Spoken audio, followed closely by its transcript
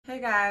Hey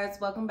guys,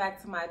 welcome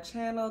back to my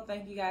channel.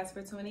 Thank you guys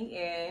for tuning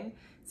in.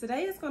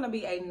 Today is going to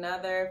be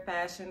another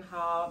fashion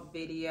haul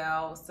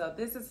video. So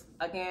this is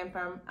again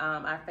from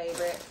our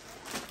favorite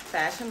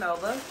Fashion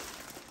Nova.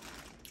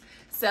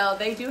 So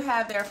they do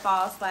have their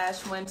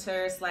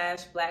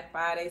fall/winter/Black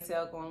Friday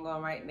sale going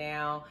on right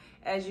now.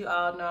 As you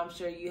all know, I'm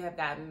sure you have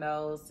gotten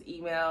those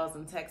emails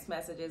and text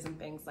messages and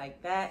things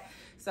like that.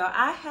 So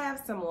I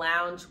have some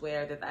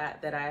loungewear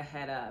that I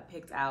had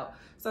picked out.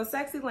 So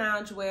sexy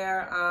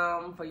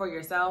loungewear for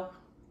yourself,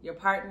 your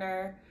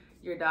partner,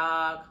 your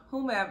dog,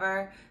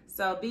 whomever.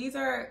 So these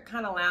are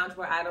kind of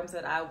loungewear items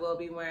that I will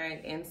be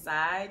wearing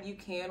inside. You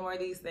can wear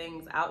these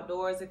things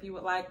outdoors if you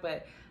would like,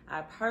 but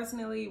I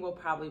personally will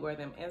probably wear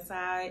them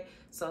inside.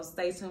 So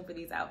stay tuned for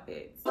these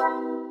outfits.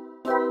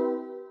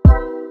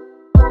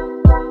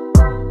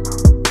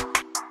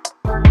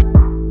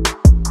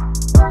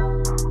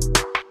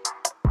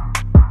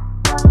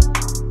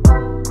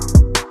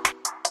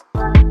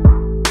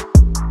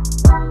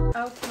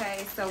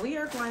 Okay, so we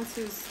are going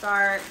to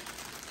start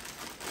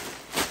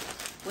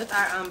with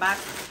our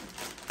unboxing.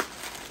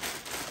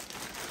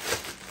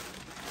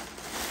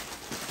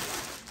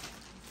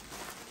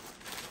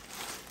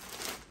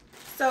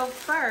 So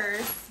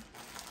first,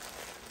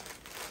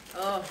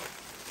 God,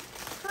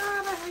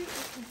 I hate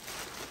this.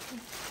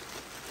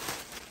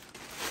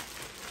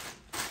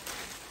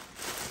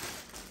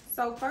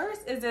 So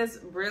first is this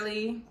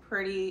really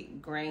pretty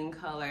green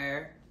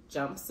color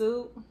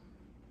jumpsuit.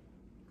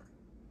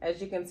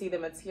 As you can see, the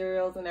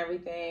materials and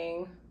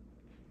everything.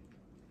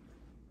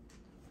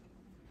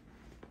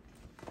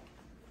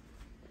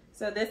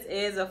 So this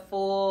is a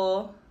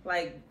full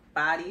like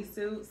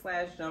bodysuit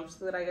 /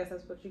 jumpsuit, I guess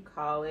that's what you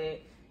call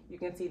it. You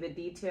can see the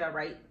detail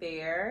right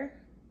there.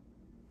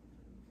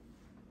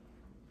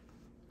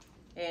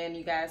 And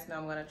you guys know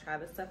I'm gonna try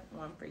this up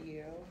on for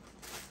you.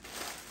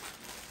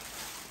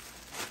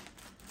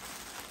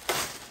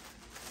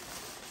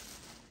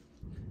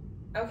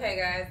 Okay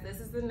guys,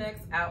 this is the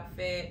next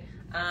outfit.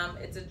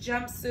 It's a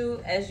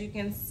jumpsuit. As you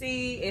can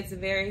see, it's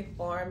very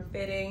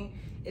form-fitting.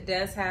 It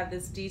does have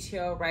this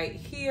detail right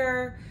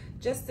here,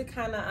 just to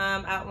kind of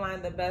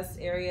outline the bust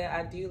area.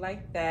 I do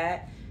like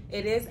that.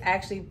 It is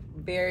actually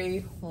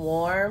very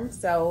warm,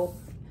 so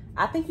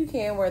I think you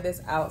can wear this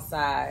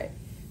outside.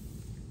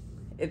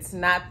 It's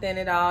not thin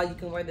at all. You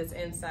can wear this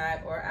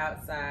inside or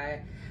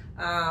outside.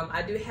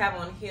 I do have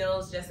on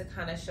heels just to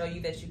kind of show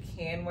you that you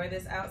can wear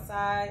this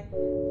outside.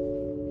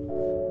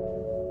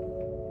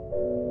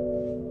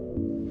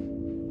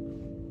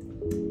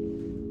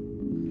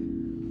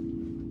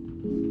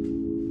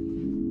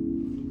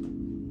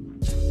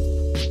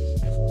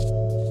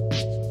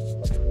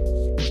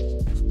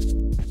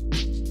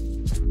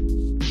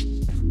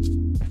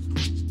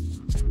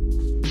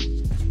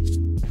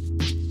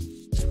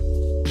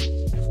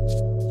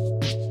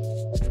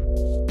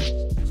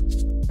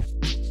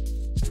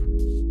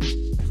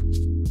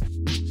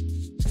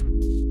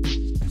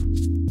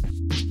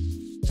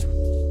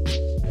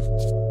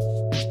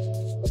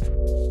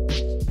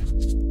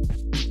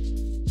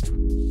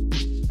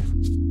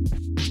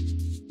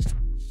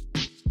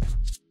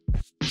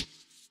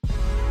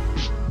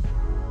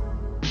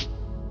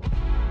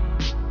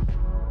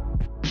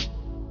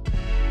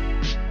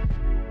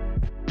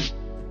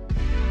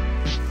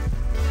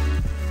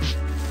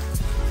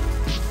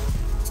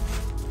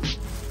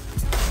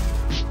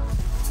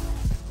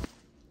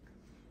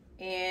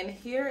 And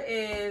here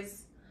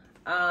is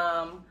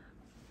a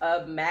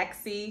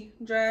maxi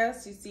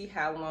dress. You see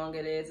how long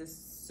it is. It's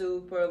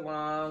super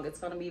long. It's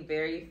going to be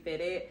very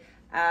fitted.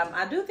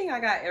 I do think I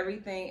got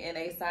everything in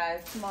a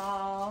size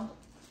small.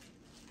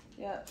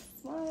 Yep,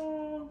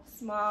 small.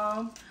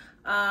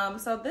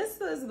 So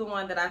this is the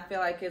one that I feel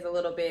like is a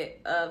little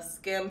bit of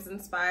Skims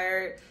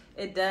inspired.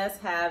 It does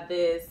have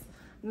this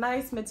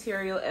nice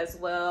material as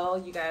well.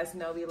 You guys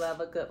know we love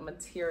a good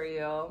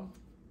material.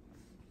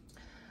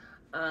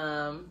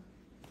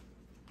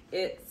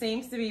 It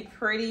seems to be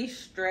pretty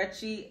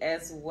stretchy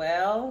as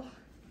well.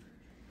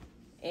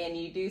 And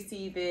you do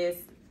see this,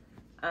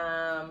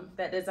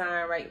 that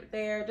design right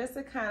there, just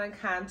to kind of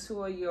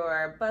contour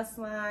your bust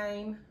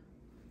line.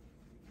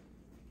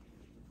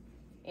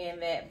 And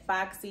that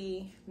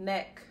boxy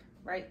neck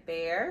right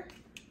there.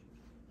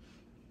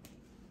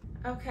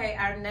 Okay,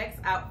 our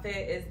next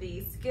outfit is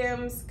the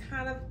Skims,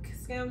 kind of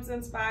Skims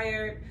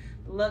inspired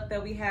look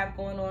that we have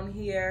going on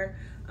here.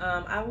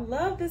 I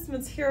love this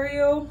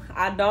material.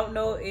 I don't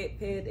know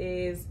if it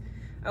is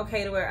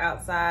okay to wear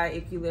outside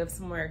if you live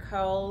somewhere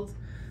cold,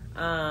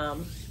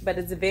 but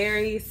it's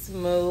very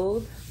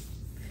smooth.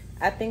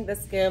 I think the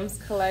Skims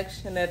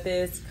collection that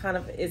this kind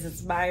of is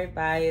inspired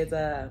by is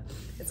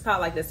it's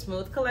called like the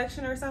Smooth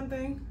collection or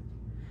something.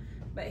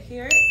 But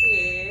here it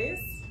is.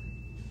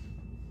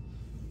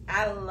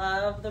 I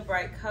love the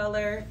bright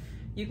color.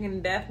 You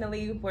can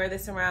definitely wear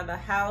this around the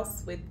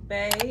house with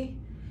Bae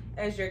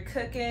as you're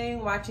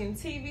cooking, watching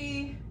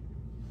TV,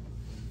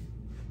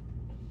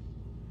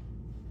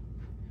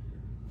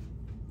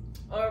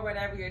 or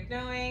whatever you're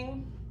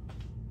doing.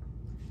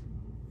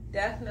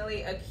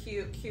 Definitely a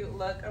cute, cute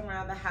look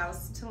around the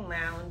house to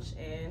lounge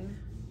in.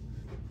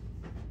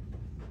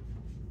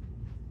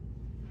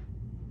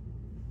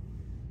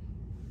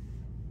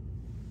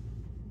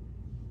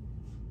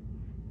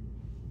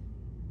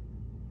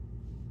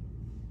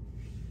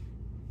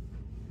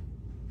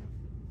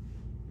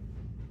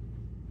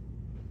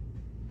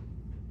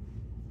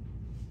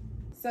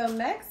 So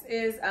next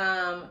is,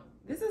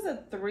 this is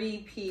a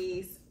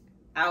 3-piece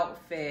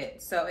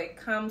outfit. So it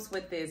comes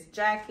with this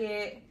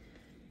jacket.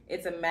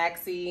 It's a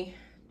maxi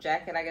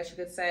jacket, I guess you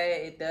could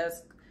say. It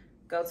does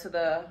go to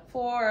the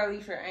floor, at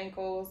least your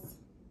ankles.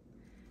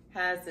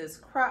 Has this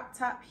crop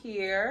top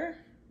here.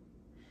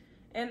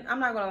 And I'm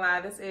not gonna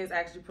lie, this is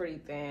actually pretty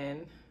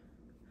thin,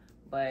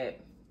 but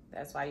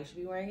that's why you should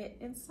be wearing it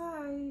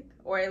inside,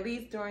 or at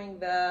least during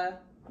the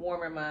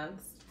warmer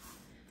months.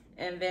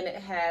 And then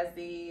it has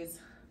these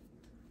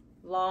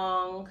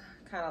long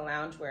kind of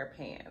loungewear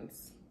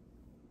pants.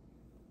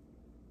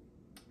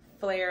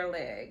 Flare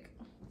leg.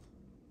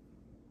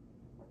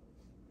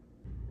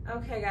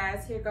 Okay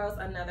guys, here goes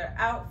another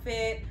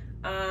outfit.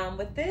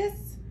 With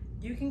this,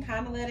 you can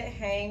kind of let it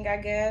hang, I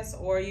guess,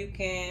 or you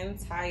can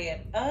tie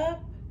it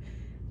up.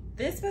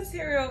 This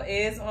material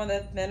is on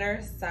the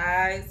thinner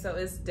side, so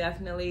it's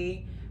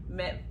definitely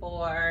meant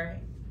for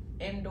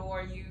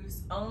indoor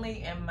use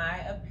only, in my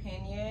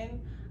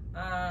opinion.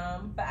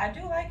 But I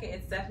do like it.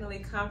 It's definitely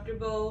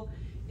comfortable.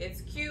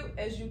 It's cute,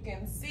 as you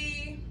can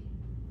see.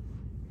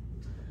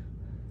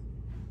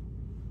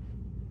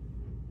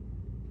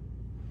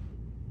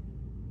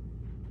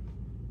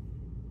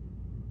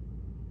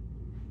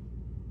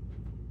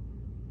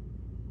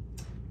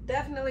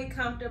 Definitely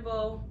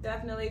comfortable,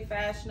 definitely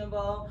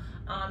fashionable.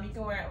 You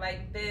can wear it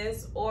like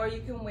this, or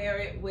you can wear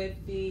it with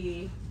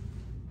the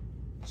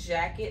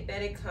jacket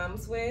that it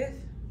comes with.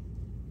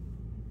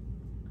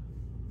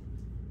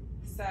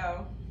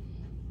 So,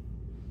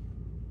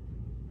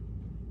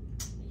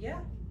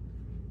 yeah,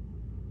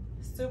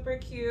 super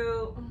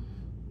cute.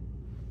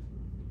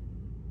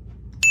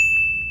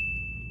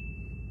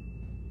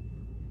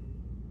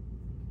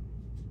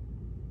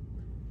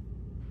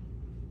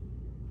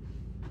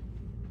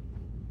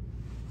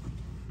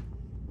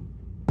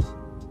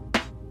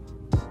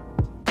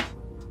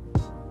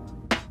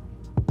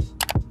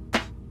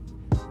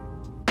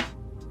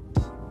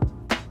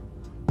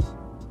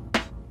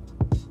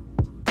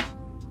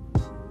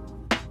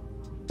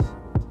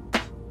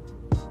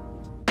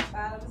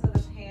 Bottoms of the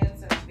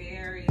pants are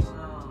very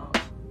long.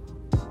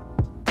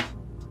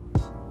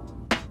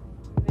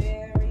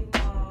 Very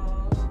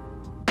long.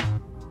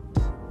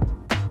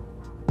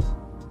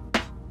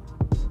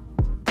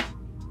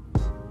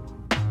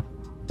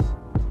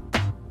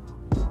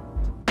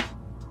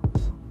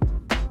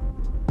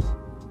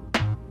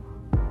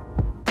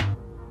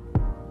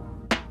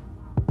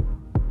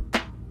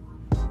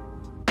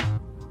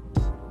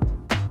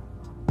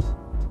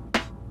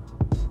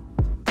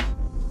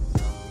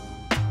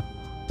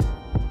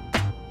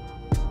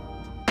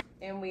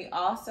 And we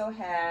also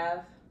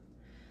have,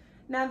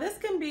 now this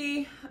can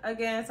be,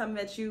 again, something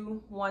that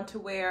you want to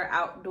wear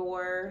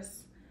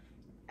outdoors,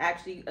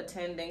 actually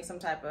attending some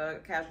type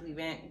of casual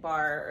event,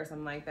 bar, or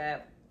something like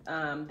that.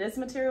 This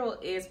material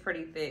is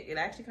pretty thick. It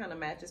actually kind of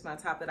matches my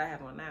top that I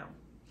have on now.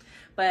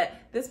 But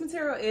this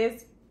material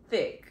is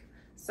thick,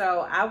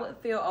 so I would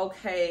feel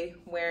okay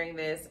wearing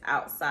this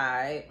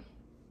outside.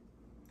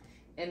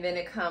 And then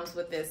it comes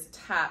with this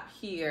top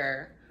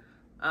here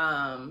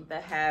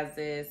that has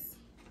this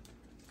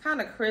kind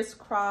of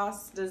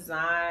crisscross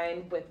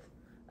design with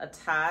a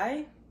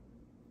tie.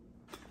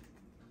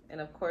 And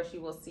of course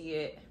you will see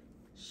it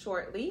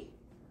shortly.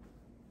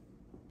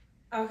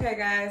 Okay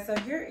guys, so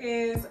here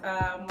is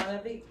one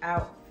of the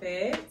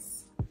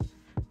outfits.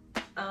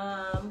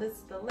 This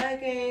is the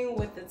legging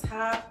with the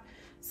top.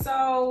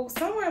 So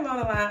somewhere along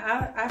the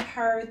line, I've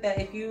heard that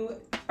if you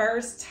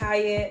first tie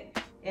it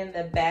in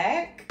the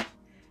back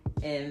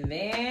and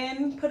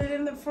then put it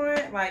in the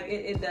front, like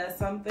it does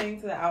something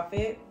to the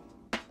outfit.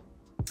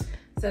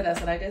 So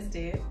that's what I just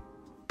did.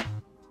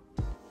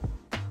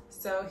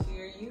 So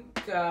here you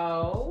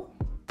go.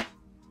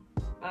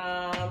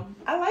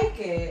 I like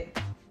it.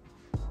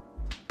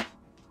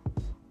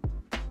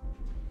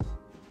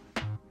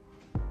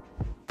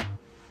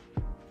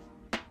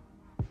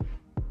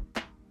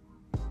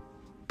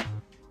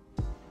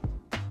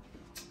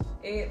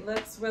 It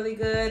looks really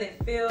good.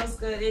 It feels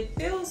good. It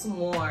feels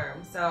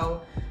warm.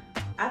 So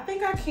I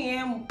think I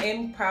can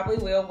and probably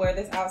will wear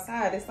this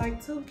outside. It's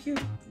like too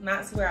cute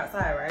not to wear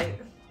outside, right?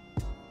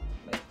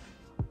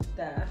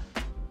 Duh.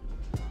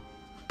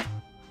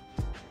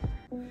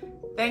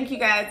 Thank you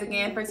guys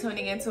again for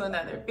tuning into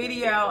another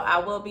video. I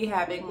will be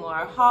having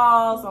more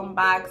hauls,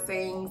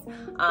 unboxings,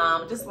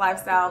 just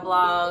lifestyle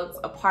vlogs,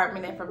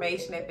 apartment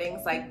information, and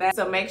things like that.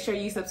 So make sure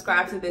you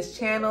subscribe to this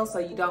channel so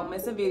you don't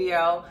miss a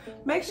video.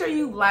 Make sure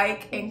you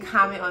like and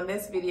comment on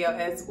this video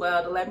as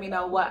well to let me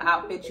know what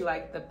outfit you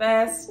like the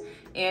best,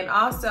 and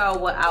also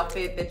what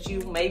outfit that you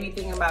may be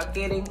thinking about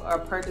getting or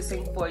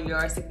purchasing for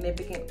your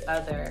significant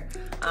other.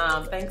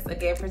 Thanks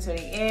again for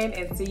tuning in,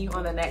 and see you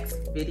on the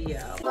next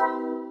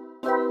video.